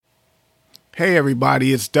Hey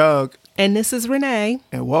everybody, it's Doug. And this is Renee.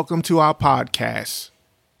 And welcome to our podcast,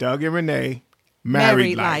 Doug and Renee,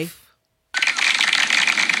 Married Life.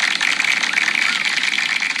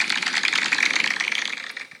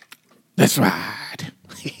 Let's ride.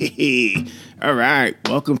 All right,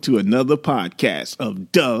 welcome to another podcast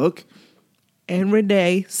of Doug and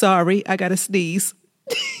Renee. Sorry, I got to sneeze.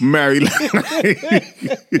 Married Life.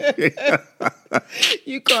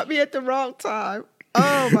 You caught me at the wrong time.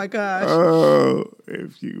 Oh my gosh. Oh,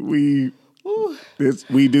 we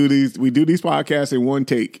do these podcasts in one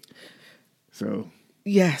take. So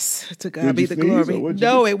yes, to God be the glory.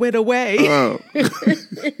 No, it went away. Oh.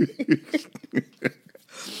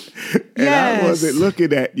 And I wasn't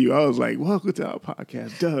looking at you. I was like, welcome to our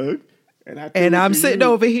podcast, Doug. And I'm sitting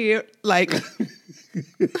over here like,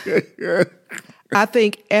 I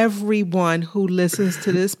think everyone who listens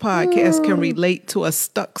to this podcast can relate to a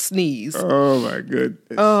stuck sneeze. Oh, my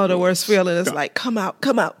goodness. Oh, the worst feeling is like, come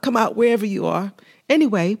out, wherever you are.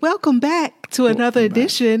 Anyway, welcome back to another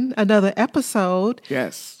edition, another episode.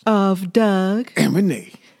 Yes. Of Doug and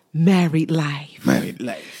Renee. Married Life. Married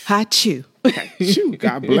Life. Hachu. Hachu.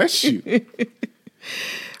 God bless you.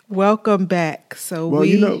 Welcome back. So well,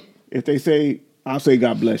 if they say, I'll say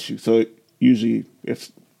God bless you. So usually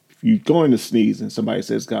if you're going to sneeze and somebody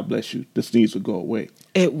says God bless you, the sneeze will go away.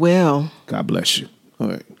 It will. God bless you. All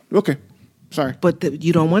right. Okay. Sorry. But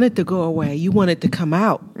you don't want it to go away. You want it to come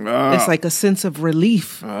out. Oh. It's like a sense of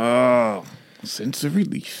relief. Oh, sense of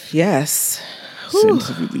relief. Yes.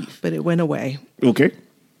 Sense of relief. But it went away. Okay.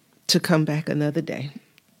 To come back another day.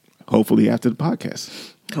 Hopefully after the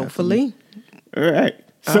podcast. Hopefully. All right.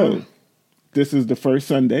 So this is the first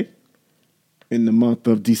Sunday in the month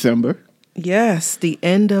of December. Yes, the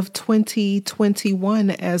end of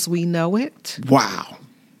 2021 as we know it. Wow.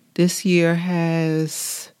 This year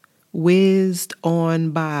has whizzed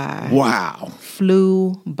on by. Wow.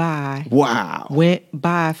 Flew by. Wow. Went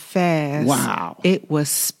by fast. Wow. It was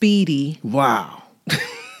speedy. Wow.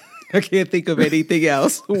 I can't think of anything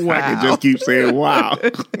else. Wow. I can just keep saying wow.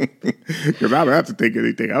 Because I don't have to think of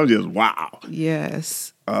anything. I was just wow.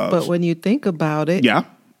 Yes. But when you think about it. Yeah.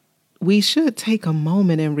 We should take a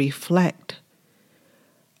moment and reflect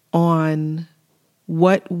on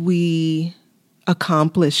what we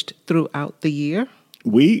accomplished throughout the year.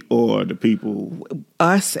 We or the people?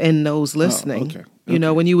 Us and those listening. Okay. You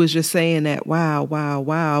know, when you was just saying that, wow,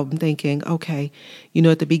 I'm thinking, okay,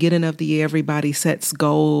 at the beginning of the year, everybody sets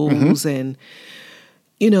goals and,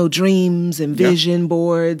 dreams and vision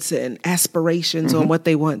boards and aspirations on what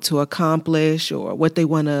they want to accomplish or what they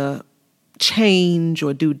want to change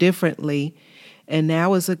or do differently. And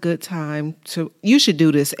now is a good time you should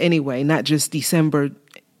do this anyway, not just December,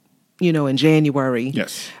 in January.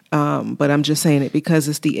 Yes. But I'm just saying it because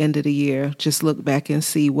it's the end of the year. Just look back and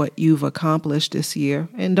see what you've accomplished this year.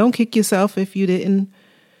 And don't kick yourself if you didn't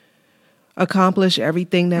accomplish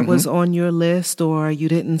everything that was on your list or you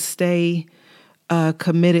didn't stay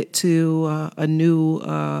committed to a new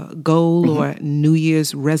goal or New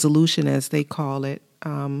Year's resolution, as they call it.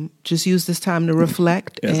 Just use this time to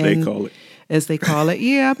reflect. As they call it.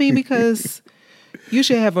 Yeah, I mean, because you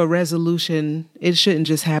should have a resolution. It shouldn't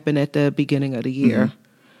just happen at the beginning of the year.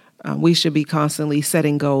 We should be constantly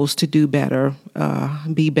setting goals to do better,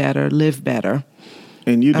 be better, live better.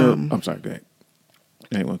 And I'm sorry, go ahead.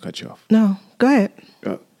 I didn't want to cut you off. No, go ahead.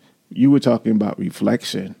 You were talking about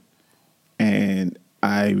reflection, and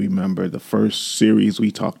I remember the first series we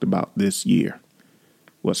talked about this year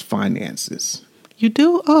was finances. You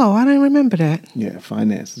do? Oh, I didn't remember that. Yeah,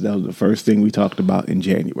 finances. That was the first thing we talked about in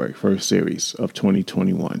January, first series of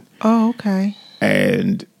 2021. Oh, okay.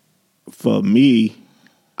 And for me,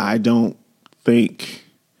 I don't think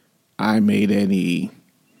I made any,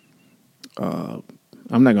 I'm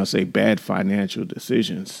not going to say bad financial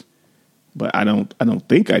decisions, but I don't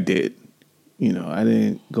think I did. I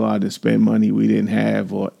didn't go out and spend money we didn't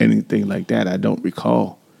have or anything like that. I don't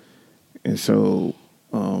recall. And so,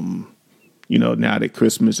 now that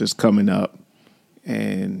Christmas is coming up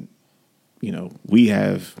and,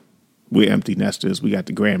 we're empty nesters, we got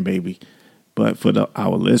the grandbaby. But for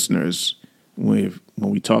our listeners, when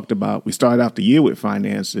we started out the year with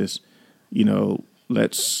finances,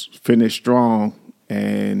 let's finish strong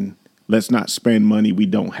and let's not spend money we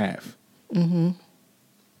don't have. Mm-hmm.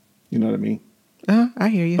 You know what I mean? I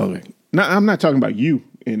hear you. Okay. No, I'm not talking about you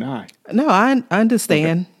and I. No, I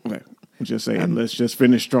understand. Okay. I'm just saying, let's just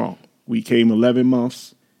finish strong. We came 11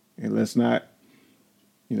 months, and let's not,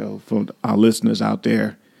 from our listeners out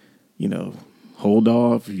there, hold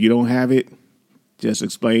off. If you don't have it, just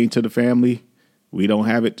explain to the family, we don't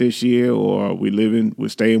have it this year, or we're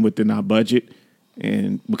staying within our budget,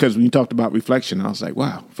 And because when you talked about reflection, I was like,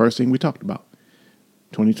 wow, first thing we talked about,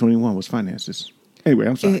 2021 was finances. Anyway,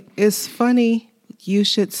 I'm sorry. It's funny you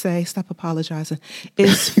should say, stop apologizing.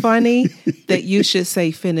 It's funny that you should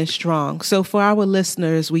say finish strong. So for our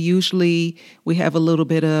listeners, we have a little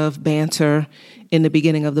bit of banter in the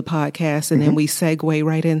beginning of the podcast, and then we segue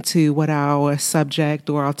right into what our subject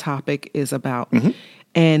or our topic is about.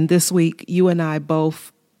 And this week, you and I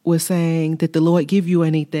both were saying, did the Lord give you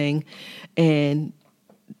anything? And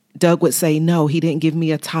Doug would say, no, he didn't give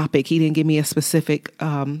me a topic. He didn't give me a specific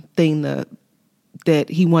thing that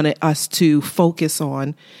he wanted us to focus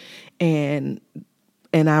on. And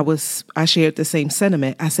I shared the same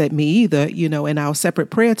sentiment. I said, me either. In our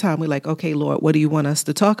separate prayer time, we're like, okay, Lord, what do you want us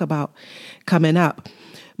to talk about coming up?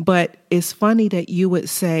 But it's funny that you would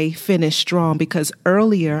say finish strong, because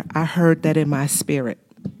earlier I heard that in my spirit.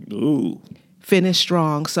 Ooh. Finish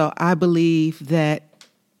strong. So I believe that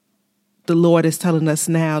the Lord is telling us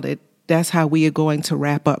now that that's how we are going to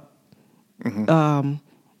wrap up the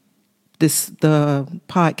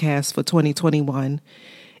podcast for 2021,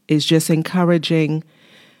 is just encouraging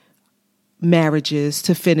marriages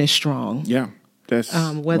to finish strong. Yeah. That's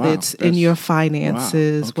whether it's in your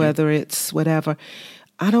finances, whether it's whatever.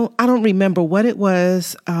 I don't remember what it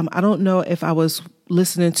was. I don't know if I was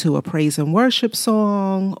listening to a praise and worship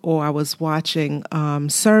song or I was watching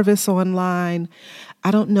service online. I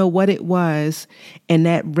don't know what it was, and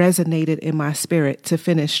that resonated in my spirit to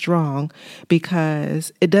finish strong,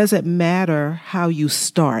 because it doesn't matter how you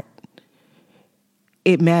start.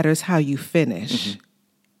 It matters how you finish.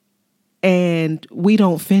 And we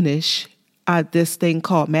don't finish this thing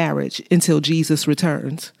called marriage until Jesus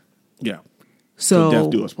returns. Yeah. So till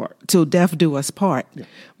death do us part. Till death do us part. Yeah.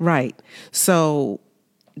 Right. So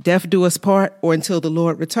death do us part, or until the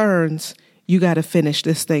Lord returns, you got to finish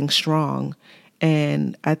this thing strong.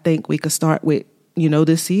 And I think we could start with,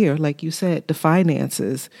 this year, like you said, the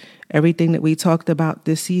finances, everything that we talked about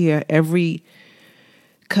this year, every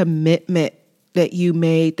commitment that you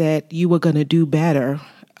made that you were going to do better,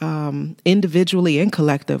 individually and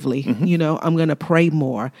collectively. I'm going to pray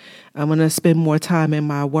more. I'm going to spend more time in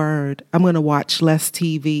my word. I'm going to watch less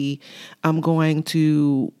TV. I'm going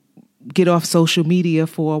to get off social media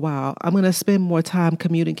for a while. I'm going to spend more time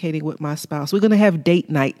communicating with my spouse. We're going to have date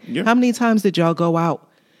night. Yeah. How many times did y'all go out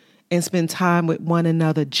and spend time with one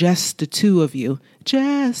another, just the two of you?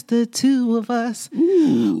 Just the two of us.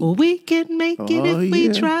 Ooh. Well, we can make it if we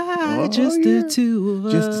try. Just the two of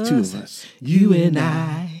us. Just the two of us. You and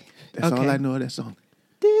I. That's all I know of that song.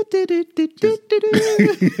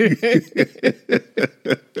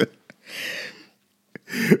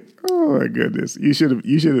 Oh my goodness! You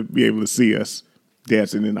should be able to see us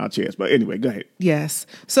dancing in our chairs. But anyway, go ahead. Yes.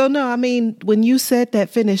 So no, I mean, when you said that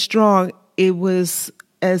finish strong, it was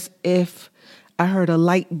as if I heard a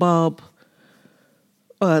light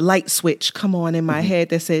switch come on in my head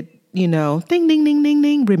that said, ding, ding, ding, ding,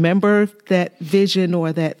 ding. Remember that vision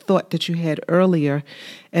or that thought that you had earlier.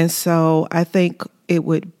 And so I think it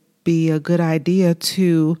would be a good idea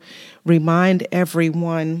to remind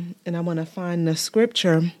everyone, and I want to find the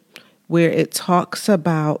scripture where it talks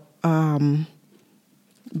about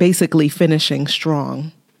basically finishing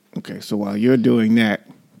strong. Okay, so while you're doing that,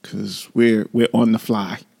 because we're on the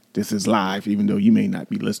fly, this is live, even though you may not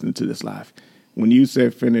be listening to this live. When you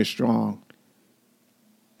said finish strong,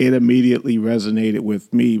 it immediately resonated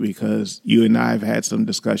with me, because you and I have had some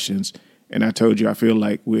discussions, and I told you I feel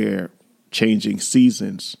like we're changing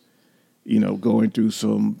seasons, going through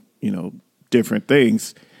some, different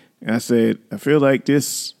things. And I said, I feel like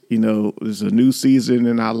this, there's a new season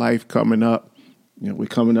in our life coming up. We're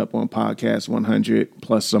coming up on podcast 100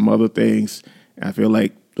 plus some other things. And I feel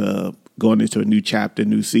like going into a new chapter,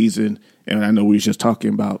 new season. And I know we were just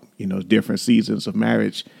talking about, different seasons of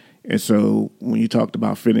marriage. And so when you talked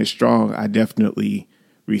about finish strong, I definitely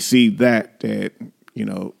received that,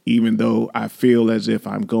 even though I feel as if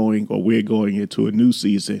we're going into a new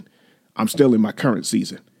season, I'm still in my current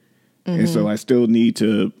season. And so I still need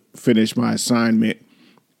to finish my assignment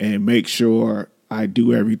and make sure I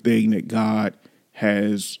do everything that God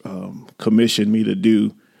has commissioned me to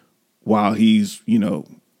do while he's,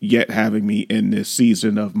 yet having me in this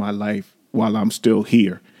season of my life while I'm still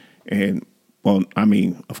here. And,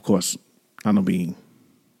 of course, I don't mean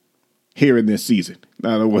here in this season.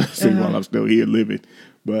 I don't want to say while I'm still here living,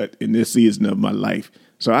 but in this season of my life.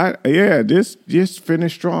 So this just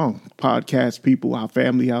finish strong podcast people, our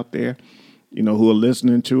family out there, who are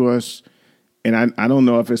listening to us. And I don't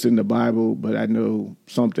know if it's in the Bible, but I know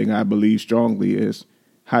something I believe strongly is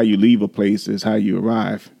how you leave a place is how you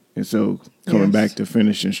arrive. And so coming back to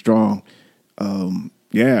finishing strong,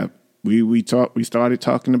 We started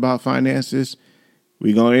talking about finances.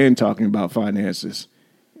 We're going to end talking about finances.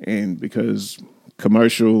 And because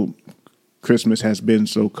commercial Christmas has been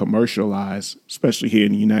so commercialized, especially here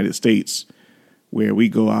in the United States, where we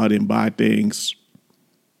go out and buy things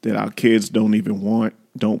that our kids don't even want,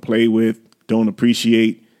 don't play with, don't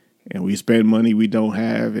appreciate, and we spend money we don't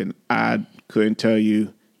have. And I couldn't tell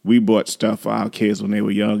you, we bought stuff for our kids when they were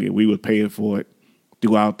young, and we were paying for it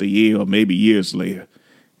throughout the year or maybe years later.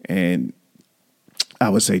 And I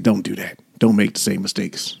would say, don't do that. Don't make the same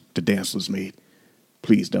mistakes the dancers made.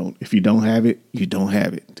 Please don't. If you don't have it, you don't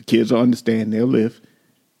have it. The kids will understand. They'll live.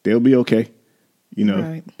 They'll be okay. You know,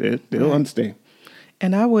 right. They'll right. understand.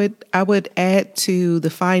 And I would add to the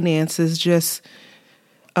finances just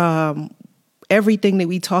everything that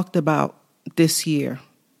we talked about this year,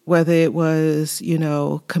 whether it was,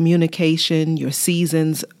 communication, your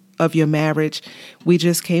seasons of your marriage. We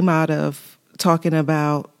just came out of talking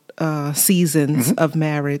about seasons of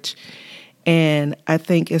marriage. And I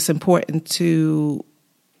think it's important to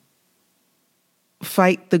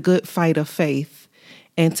fight the good fight of faith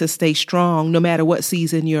and to stay strong no matter what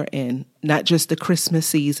season you're in, not just the Christmas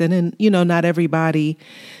season. And, not everybody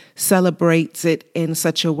celebrates it in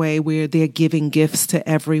such a way where they're giving gifts to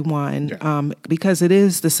everyone, because it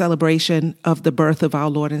is the celebration of the birth of our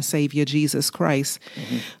Lord and Savior, Jesus Christ.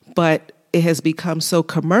 But it has become so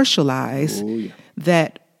commercialized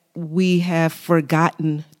that we have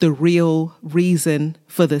forgotten the real reason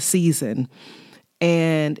for the season.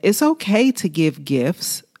 And it's okay to give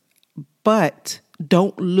gifts, but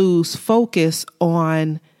don't lose focus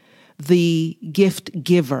on the gift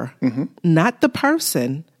giver, not the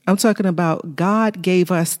person. I'm talking about God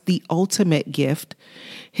gave us the ultimate gift,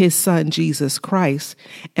 his son, Jesus Christ,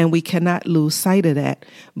 and we cannot lose sight of that.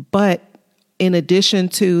 But in addition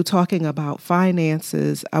to talking about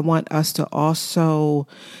finances, I want us to also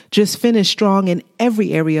just finish strong in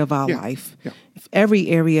every area of our life, every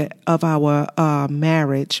area of our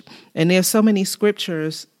marriage. And there's so many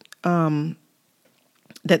scriptures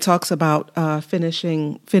that talks about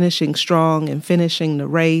finishing strong and finishing the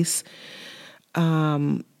race.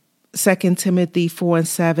 2 Timothy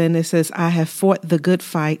 4:7, it says, I have fought the good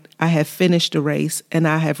fight, I have finished the race, and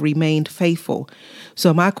I have remained faithful.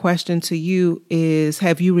 So my question to you is,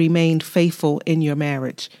 have you remained faithful in your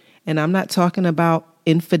marriage? And I'm not talking about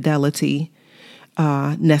infidelity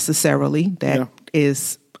necessarily. That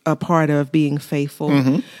is a part of being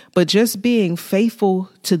faithful, but just being faithful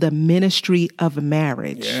to the ministry of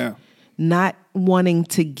marriage, not wanting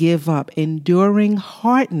to give up, enduring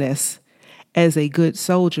hardness as a good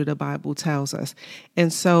soldier, the Bible tells us.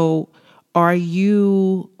 And so are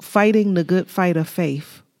you fighting the good fight of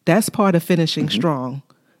faith? That's part of finishing strong.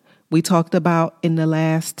 We talked about in the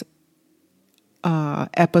last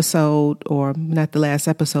episode, or not the last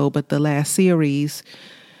episode, but the last series,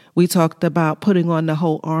 we talked about putting on the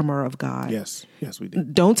whole armor of God. Yes, we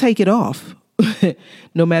did. Don't take it off,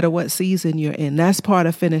 no matter what season you're in. That's part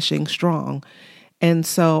of finishing strong. And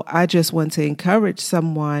so I just want to encourage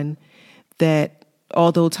someone that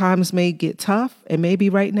although times may get tough, and maybe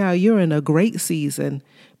right now you're in a great season,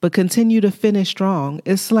 but continue to finish strong.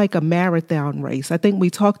 It's like a marathon race. I think we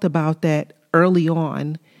talked about that early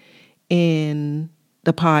on in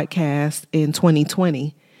the podcast in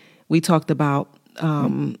 2020. We talked about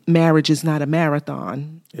marriage is not a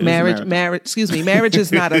marathon. Marriage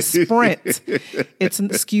is not a sprint.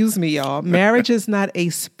 Y'all. Marriage is not a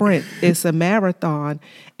sprint. It's a marathon.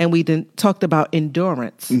 And we talked about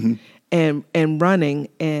endurance. And running.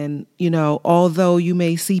 And, although you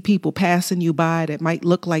may see people passing you by that might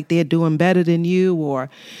look like they're doing better than you, or,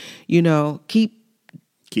 keep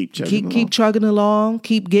chugging along,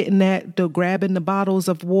 keep getting grabbing the bottles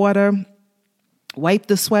of water, wipe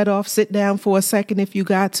the sweat off, sit down for a second if you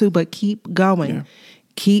got to, but keep going,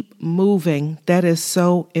 keep moving. That is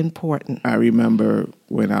so important. I remember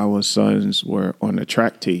when our sons were on the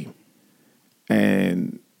track team,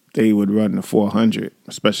 and they would run the 400,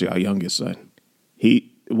 especially our youngest son.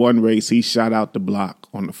 One race, he shot out the block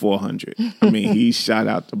on the 400. I mean, he shot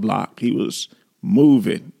out the block. He was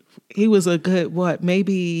moving. He was a good,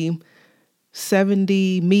 maybe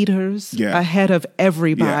 70 meters ahead of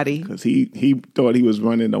everybody. Because he thought he was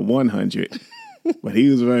running the 100, but he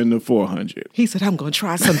was running the 400. He said, I'm going to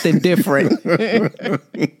try something different.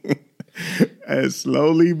 And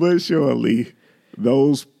slowly but surely,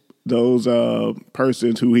 those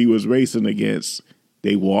persons who he was racing against,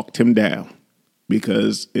 they walked him down,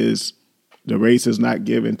 because the race is not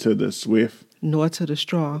given to the swift nor to the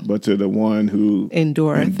strong, but to the one who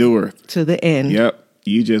endureth to the end. Yep.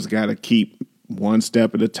 You just got to keep one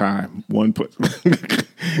step at a time.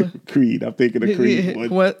 Creed. I'm thinking of Creed.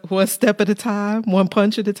 Yeah. One step at a time, one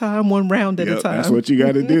punch at a time, one round at a time. That's what you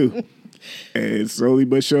got to do. And slowly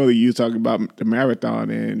but surely, you talk about the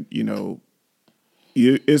marathon, and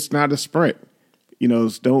it's not a sprint.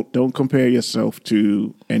 Don't compare yourself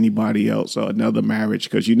to anybody else or another marriage,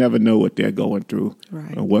 because you never know what they're going through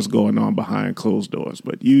or what's going on behind closed doors.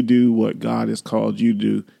 But you do what God has called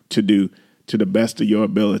you to do to the best of your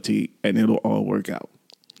ability, and it'll all work out.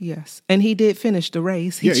 Yes, and he did finish the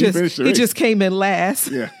race. He just came in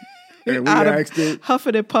last. Yeah. And we asked him,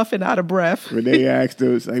 huffing and puffing, out of breath. When they asked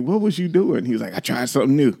him, like, what was you doing? He was like, I tried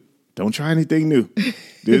something new. Don't try anything new.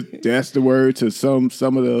 That's the word to some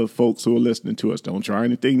of the folks who are listening to us. Don't try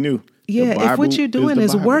anything new. Yeah, if what you're doing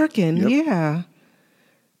is working, yeah,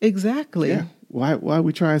 exactly. Yeah. Why are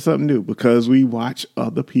we trying something new? Because we watch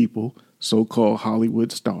other people, so-called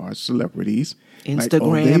Hollywood stars, celebrities,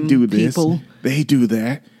 Instagram they do this, people. They do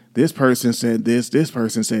that. This person said this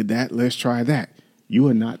person said that. Let's try that. You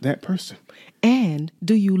are not that person. And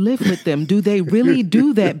do you live with them? Do they really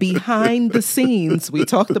do that behind the scenes? We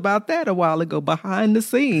talked about that a while ago, behind the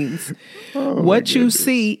scenes. What you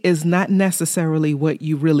see is not necessarily what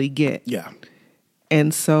you really get. Yeah.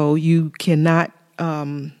 And so you cannot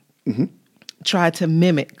try to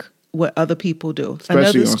mimic what other people do.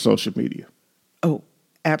 Especially on social media. Oh,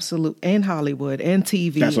 absolutely. And Hollywood and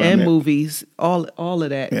TV and movies, all of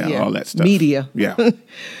that. Yeah, all that stuff. Media. Yeah.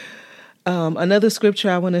 Another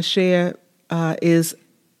scripture I want to share is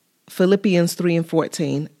Philippians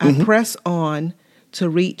 3:14. I press on to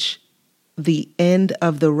reach the end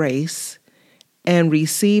of the race and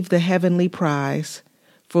receive the heavenly prize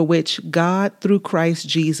for which God through Christ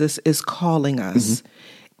Jesus is calling us.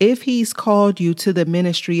 If he's called you to the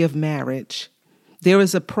ministry of marriage, there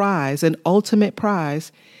is a prize, an ultimate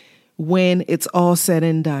prize, when it's all said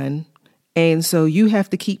and done. And so you have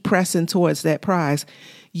to keep pressing towards that prize.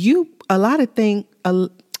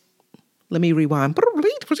 Let me rewind.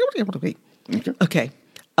 Okay.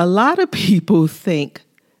 A lot of people think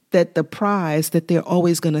that the prize, that they're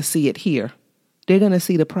always going to see it here. They're going to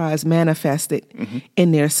see the prize manifested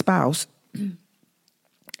in their spouse.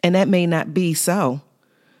 And that may not be so.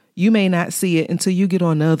 You may not see it until you get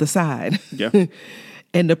on the other side. Yeah.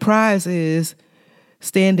 And the prize is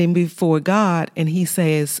standing before God, and he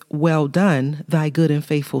says, well done, thy good and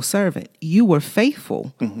faithful servant. You were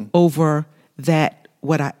faithful over that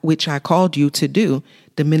which I called you to do,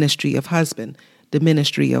 the ministry of husband, the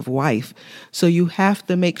ministry of wife. So you have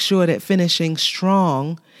to make sure that finishing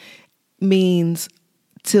strong means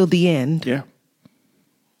till the end. Yeah.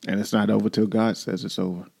 And it's not over till God says it's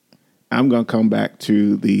over. I'm going to come back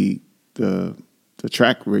to the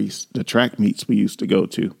track race, the track meets we used to go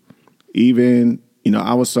to. Even,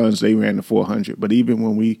 our sons, they ran the 400, but even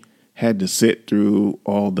when we had to sit through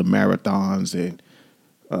all the marathons and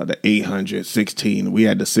the 800, 16, we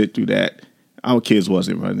had to sit through that. Our kids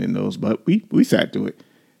wasn't running those, but we sat through it.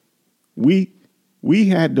 We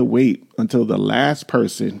had to wait until the last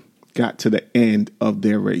person got to the end of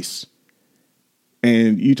their race.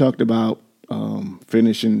 And you talked about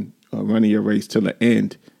finishing, running your race to the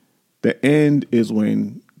end. The end is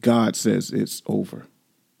when God says it's over.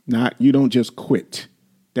 You don't just quit.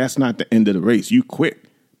 That's not the end of the race. You quit,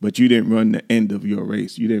 but you didn't run the end of your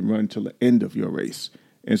race. You didn't run till the end of your race.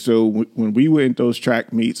 And so when we were in those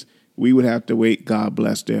track meets, we would have to wait, God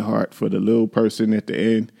bless their heart, for the little person at the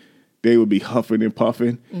end. They would be huffing and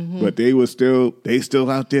puffing, but they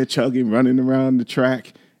still out there chugging, running around the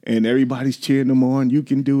track, and everybody's cheering them on. You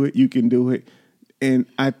can do it. You can do it. And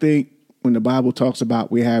I think when the Bible talks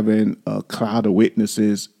about we having a cloud of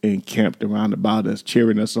witnesses encamped around about us,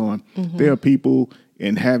 cheering us on, there are people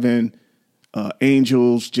in heaven,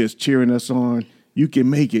 angels just cheering us on. You can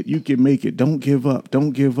make it. You can make it. Don't give up.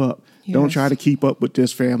 Don't give up. Yes. Don't try to keep up with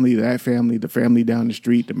this family, that family, the family down the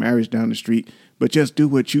street, the marriage down the street, but just do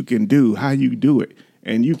what you can do, how you do it,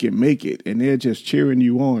 and you can make it. And they're just cheering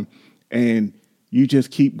you on, and you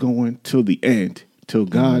just keep going till the end, till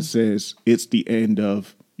God says it's the end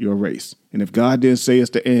of your race. And if God didn't say it's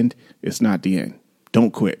the end, it's not the end.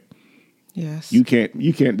 Don't quit. Yes. You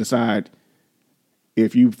can't decide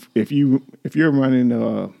if you're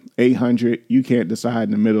running 800, you can't decide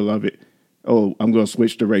in the middle of it, oh, I'm going to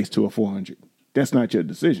switch the race to a 400. That's not your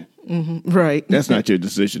decision. Right. That's not your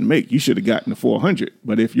decision to make. You should have gotten the 400.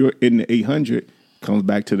 But if you're in the 800, comes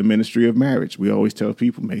back to the ministry of marriage. We always tell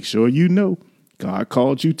people, make sure you know God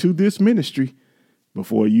called you to this ministry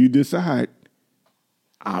before you decide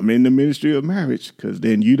I'm in the ministry of marriage, because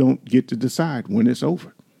then you don't get to decide when it's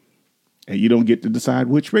over. And you don't get to decide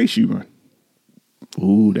which race you run.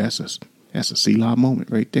 Ooh, that's a Selah moment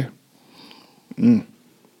right there.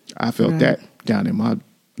 I felt that down in my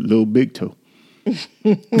little big toe.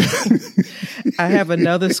 I have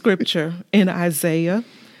another scripture in Isaiah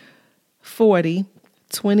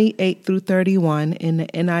 40:28 through 31 in the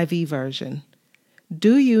NIV version.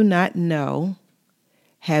 Do you not know?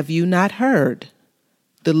 Have you not heard?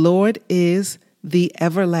 The Lord is the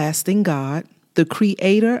everlasting God, the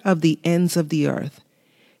creator of the ends of the earth.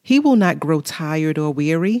 He will not grow tired or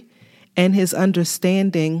weary, and his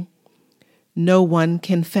understanding no one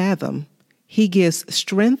can fathom. He gives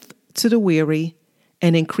strength to the weary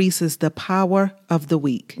and increases the power of the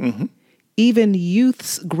weak. Mm-hmm. Even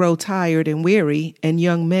youths grow tired and weary, and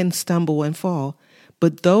young men stumble and fall.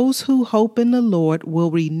 But those who hope in the Lord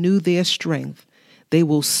will renew their strength. They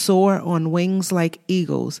will soar on wings like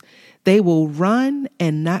eagles. They will run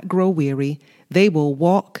and not grow weary. They will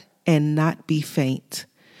walk and not be faint.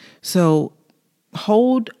 So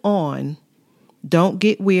hold on. Don't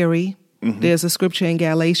get weary. Mm-hmm. There's a scripture in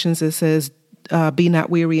Galatians that says, be not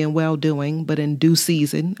weary in well-doing, but in due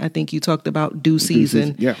season. I think you talked about due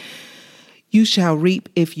season. Yeah. You shall reap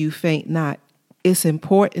if you faint not. It's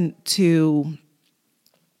important to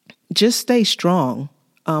just stay strong.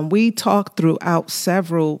 We talked throughout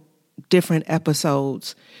several different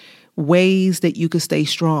episodes, ways that you could stay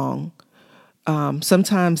strong.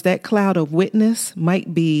 Sometimes that cloud of witness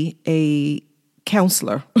might be a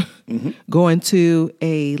counselor, mm-hmm. going to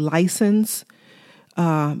a licensed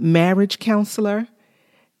marriage counselor,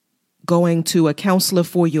 going to a counselor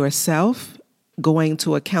for yourself, going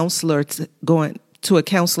to a counselor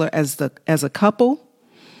as a couple,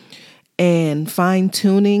 and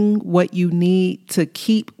fine-tuning what you need to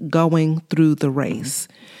keep going through the race.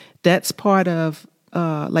 Mm-hmm. That's part of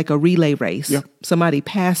like a relay race. Yeah. Somebody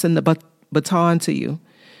passing the baton to you.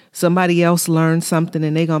 Somebody else learned something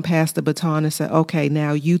and they're going to pass the baton and say, okay,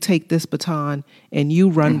 now you take this baton and you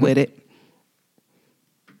run mm-hmm. with it.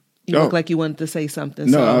 You look like you wanted to say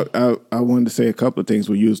something. No, so. I wanted to say a couple of things.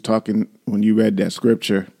 When you read that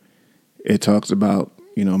scripture, it talks about,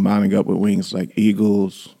 mounting up with wings like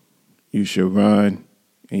eagles. You should run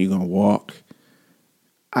and you're going to walk.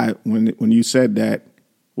 When you said that,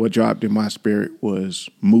 what dropped in my spirit was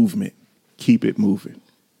movement. Keep it moving.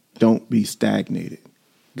 Don't be stagnated.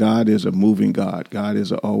 God is a moving God. God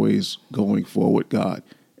is a always going forward God.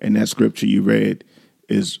 And that scripture you read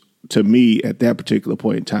is, to me, at that particular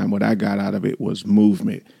point in time, what I got out of it was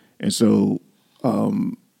movement. And so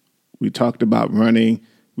we talked about running.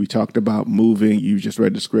 We talked about moving. You just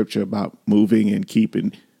read the scripture about moving and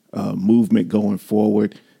keeping movement going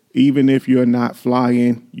forward. Even if you're not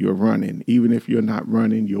flying, you're running. Even if you're not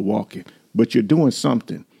running, you're walking. But you're doing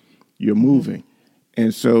something. You're moving.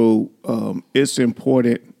 And so it's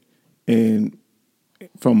important, and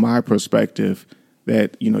from my perspective,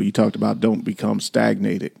 that, you talked about don't become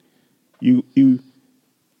stagnated. You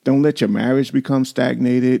don't let your marriage become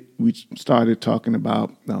stagnated. We started talking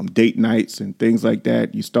about date nights and things like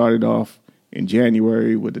that. You started off in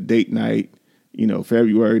January with a date night,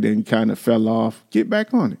 February, then you kind of fell off. Get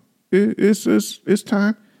back on it. It's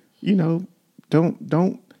time. Don't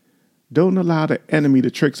allow the enemy,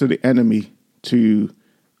 the tricks of the enemy, to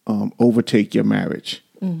overtake your marriage.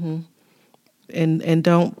 Mm-hmm. And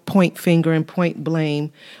don't point finger and point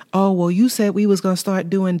blame. Oh, well, you said we was going to start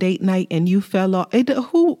doing date night and you fell off.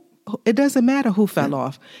 It doesn't matter who fell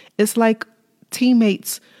off. It's like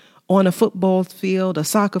teammates on a football field, a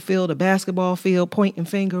soccer field, a basketball field, pointing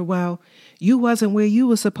finger. Well, you wasn't where you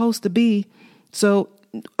were supposed to be. So,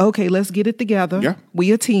 okay, let's get it together. Yeah.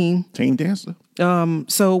 We a team. Team dancer.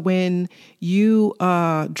 So when you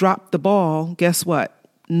dropped the ball, guess what?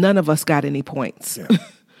 None of us got any points. Yeah.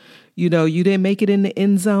 You didn't make it in the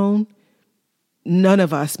end zone. None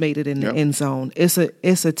of us made it in the end zone. It's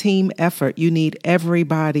a team effort. You need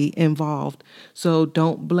everybody involved. So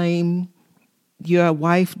don't blame your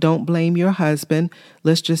wife. Don't blame your husband.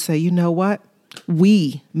 Let's just say, you know what?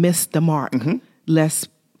 We missed the mark. Mm-hmm. Let's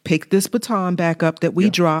pick this baton back up that we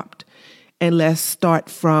dropped, and let's start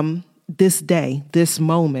from this day, this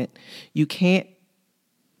moment. You can't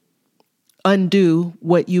undo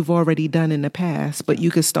what you've already done in the past, but you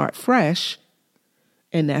can start fresh,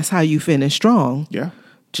 and that's how you finish strong. Yeah.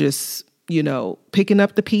 Just, picking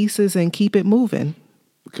up the pieces and keep it moving.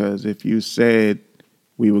 Because if you said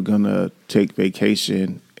we were going to take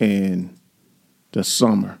vacation in the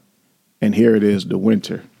summer, and here it is, the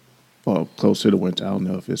winter, or close to the winter, I don't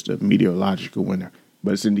know if it's the meteorological winter,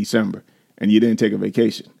 but it's in December, and you didn't take a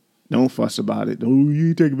vacation. Don't fuss about it. Oh,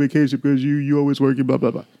 you take a vacation because you always working, blah,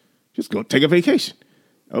 blah, blah. Just go take a vacation.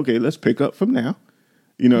 Okay, let's pick up from now.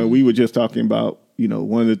 We were just talking about,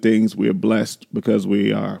 one of the things we're blessed because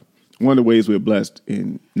one of the ways we're blessed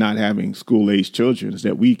in not having school-age children is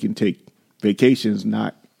that we can take vacations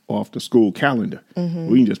not off the school calendar.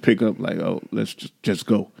 We can just pick up like, oh, let's just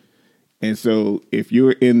go. And so if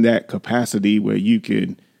you're in that capacity where you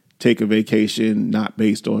can take a vacation not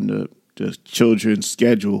based on the children's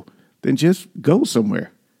schedule, then just go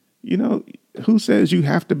somewhere. You know, who says you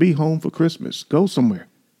have to be home for Christmas? Go somewhere.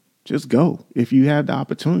 Just go. If you have the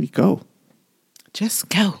opportunity, go. Just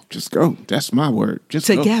go. Just go. That's my word. Just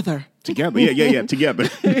together. Go. Together. Yeah. Together.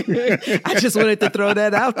 I just wanted to throw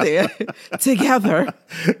that out there. Together.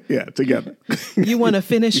 Yeah, together. You want to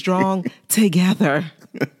finish strong together.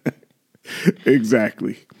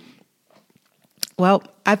 Exactly. Well,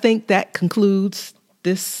 I think that concludes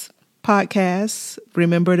this podcast.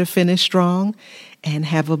 Remember to finish strong and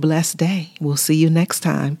have a blessed day. We'll see you next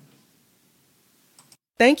time.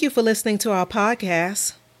 Thank you for listening to our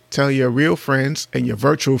podcast. Tell your real friends and your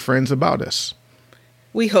virtual friends about us.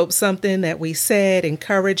 We hope something that we said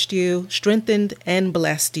encouraged you, strengthened, and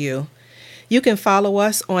blessed you. You can follow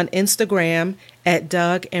us on Instagram at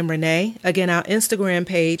Doug and Renee. Again, our Instagram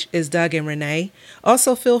page is Doug and Renee.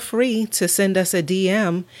 Also, feel free to send us a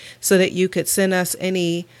DM so that you could send us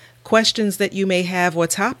any questions that you may have or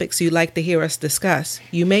topics you'd like to hear us discuss.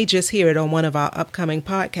 You may just hear it on one of our upcoming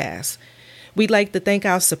podcasts. We'd like to thank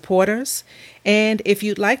our supporters. And if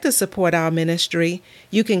you'd like to support our ministry,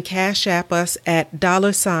 you can Cash App us at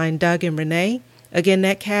 $ Doug and Renee. Again,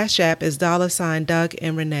 that Cash App is $ Doug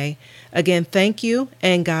and Renee. Again, thank you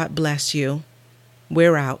and God bless you.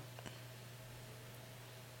 We're out.